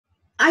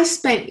I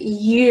spent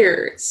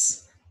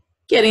years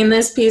getting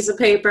this piece of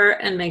paper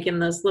and making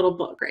this little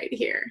book right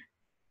here.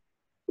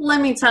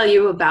 Let me tell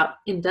you about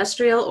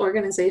industrial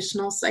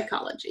organizational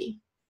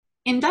psychology.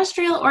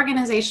 Industrial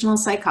organizational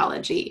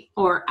psychology,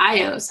 or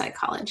IO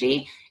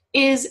psychology,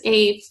 is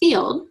a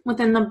field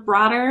within the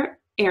broader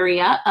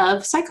area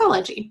of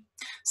psychology.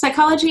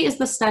 Psychology is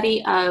the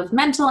study of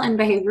mental and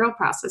behavioral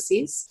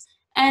processes,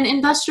 and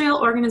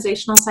industrial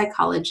organizational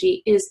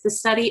psychology is the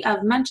study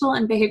of mental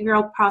and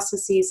behavioral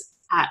processes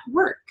at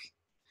work.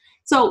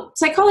 So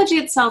psychology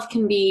itself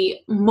can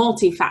be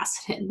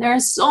multifaceted. There are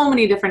so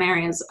many different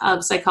areas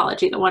of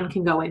psychology that one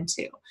can go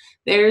into.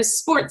 There's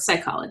sports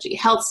psychology,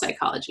 health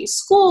psychology,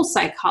 school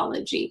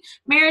psychology,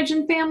 marriage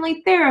and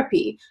family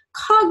therapy,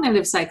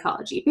 cognitive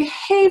psychology,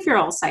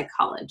 behavioral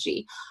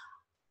psychology,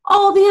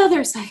 all the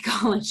other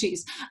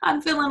psychologies.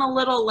 I'm feeling a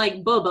little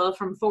like Bubba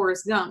from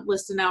Forrest Gump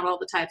listing out all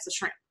the types of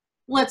shrimp.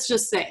 Let's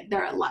just say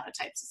there are a lot of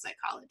types of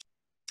psychology.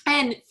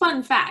 And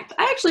fun fact,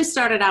 I actually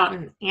started out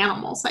in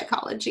animal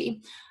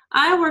psychology.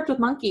 I worked with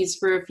monkeys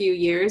for a few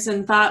years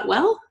and thought,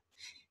 well,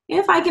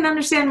 if I can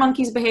understand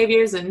monkeys'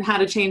 behaviors and how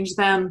to change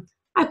them,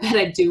 I bet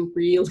I'd do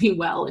really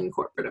well in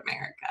corporate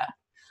America.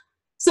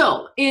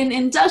 So in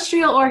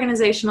industrial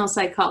organizational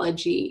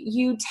psychology,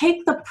 you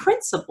take the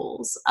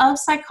principles of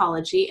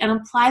psychology and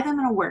apply them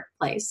in a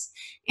workplace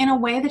in a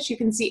way that you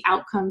can see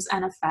outcomes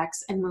and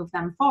effects and move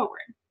them forward.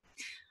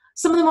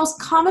 Some of the most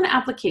common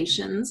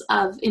applications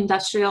of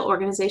industrial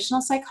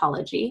organizational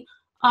psychology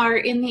are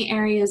in the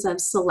areas of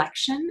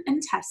selection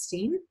and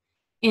testing,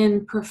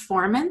 in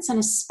performance, and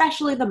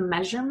especially the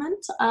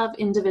measurement of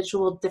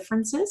individual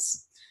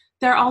differences.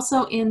 They're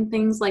also in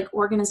things like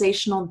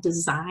organizational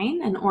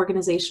design and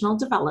organizational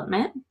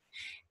development.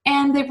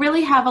 And they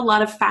really have a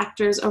lot of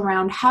factors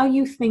around how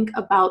you think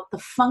about the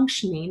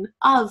functioning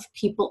of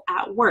people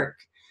at work,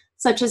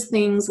 such as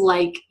things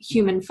like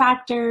human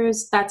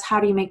factors. That's how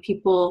do you make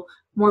people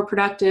more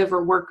productive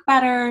or work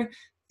better,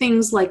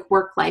 things like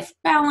work-life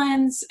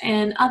balance,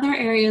 and other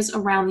areas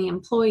around the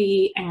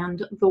employee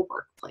and the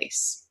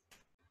workplace.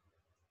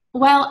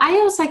 While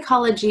IO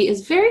psychology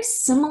is very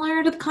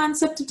similar to the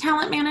concept of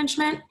talent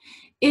management,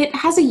 it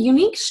has a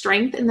unique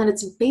strength in that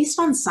it's based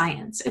on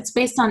science. It's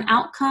based on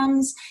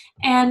outcomes,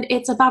 and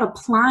it's about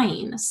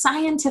applying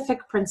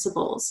scientific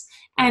principles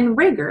and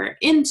rigor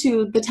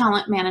into the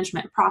talent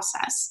management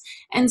process.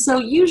 And so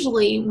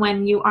usually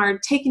when you are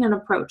taking an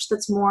approach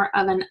that's more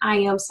of an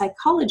IO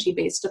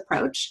psychology-based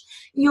approach,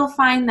 you'll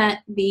find that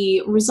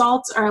the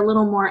results are a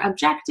little more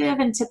objective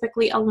and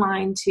typically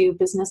aligned to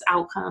business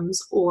outcomes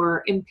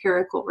or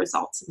empirical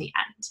results in the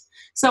end.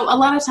 So a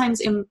lot of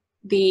times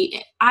the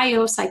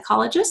IO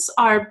psychologists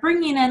are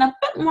bringing in a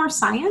bit more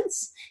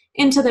science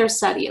into their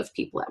study of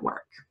people at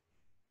work.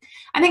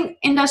 I think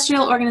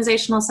industrial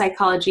organizational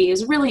psychology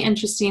is really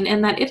interesting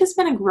in that it has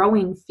been a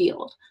growing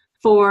field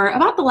for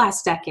about the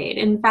last decade.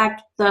 In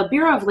fact, the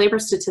Bureau of Labor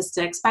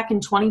Statistics back in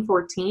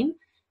 2014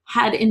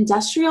 had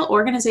industrial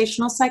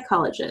organizational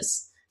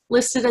psychologists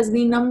listed as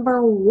the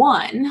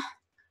 #1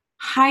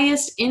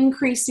 highest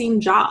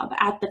increasing job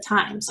at the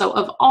time. So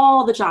of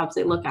all the jobs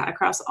they look at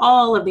across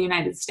all of the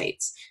United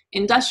States,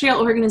 industrial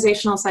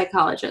organizational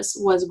psychologist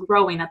was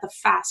growing at the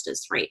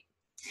fastest rate.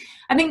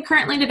 I think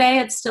currently today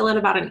it's still at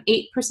about an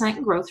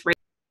 8% growth rate.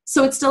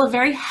 So it's still a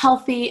very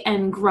healthy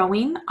and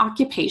growing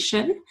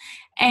occupation.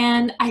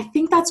 And I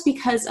think that's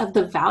because of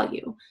the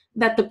value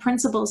that the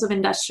principles of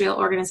industrial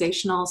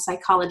organizational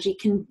psychology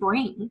can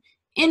bring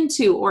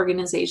into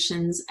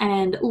organizations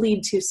and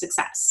lead to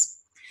success.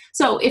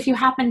 So if you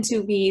happen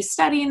to be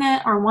studying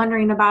it or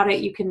wondering about it,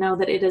 you can know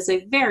that it is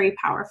a very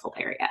powerful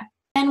area.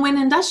 And when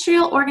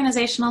industrial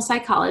organizational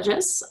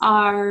psychologists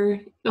are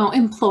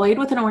employed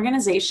with an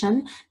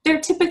organization,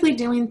 they're typically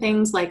doing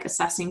things like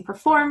assessing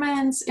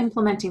performance,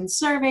 implementing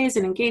surveys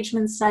and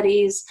engagement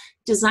studies,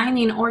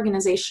 designing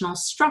organizational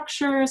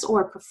structures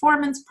or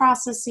performance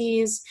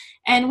processes,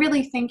 and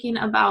really thinking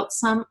about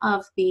some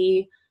of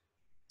the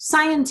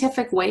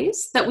scientific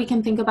ways that we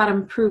can think about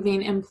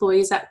improving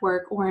employees at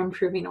work or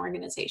improving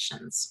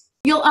organizations.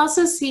 You'll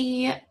also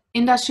see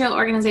industrial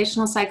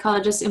organizational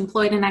psychologists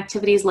employed in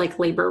activities like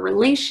labor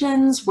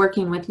relations,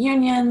 working with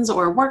unions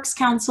or works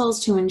councils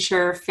to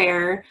ensure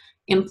fair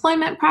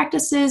employment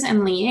practices and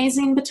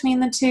liaising between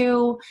the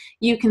two.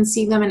 You can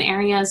see them in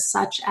areas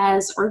such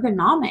as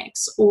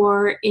ergonomics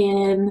or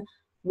in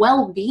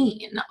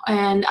well-being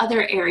and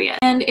other areas.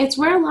 And it's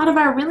where a lot of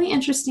our really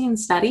interesting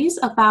studies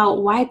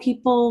about why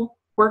people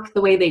work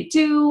the way they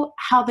do,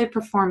 how they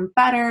perform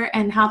better,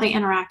 and how they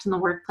interact in the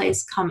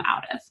workplace come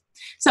out of.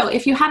 So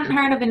if you hadn't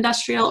heard of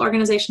industrial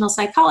organizational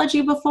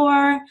psychology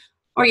before,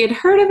 or you'd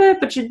heard of it,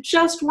 but you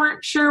just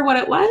weren't sure what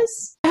it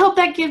was, I hope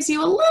that gives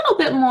you a little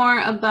bit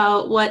more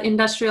about what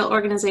industrial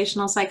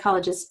organizational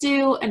psychologists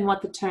do and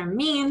what the term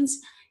means.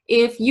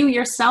 If you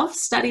yourself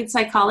studied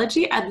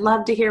psychology, I'd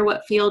love to hear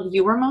what field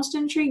you were most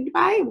intrigued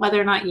by,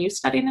 whether or not you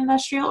studied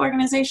industrial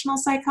organizational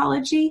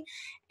psychology.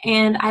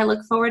 And I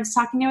look forward to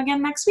talking to you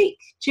again next week.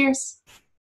 Cheers.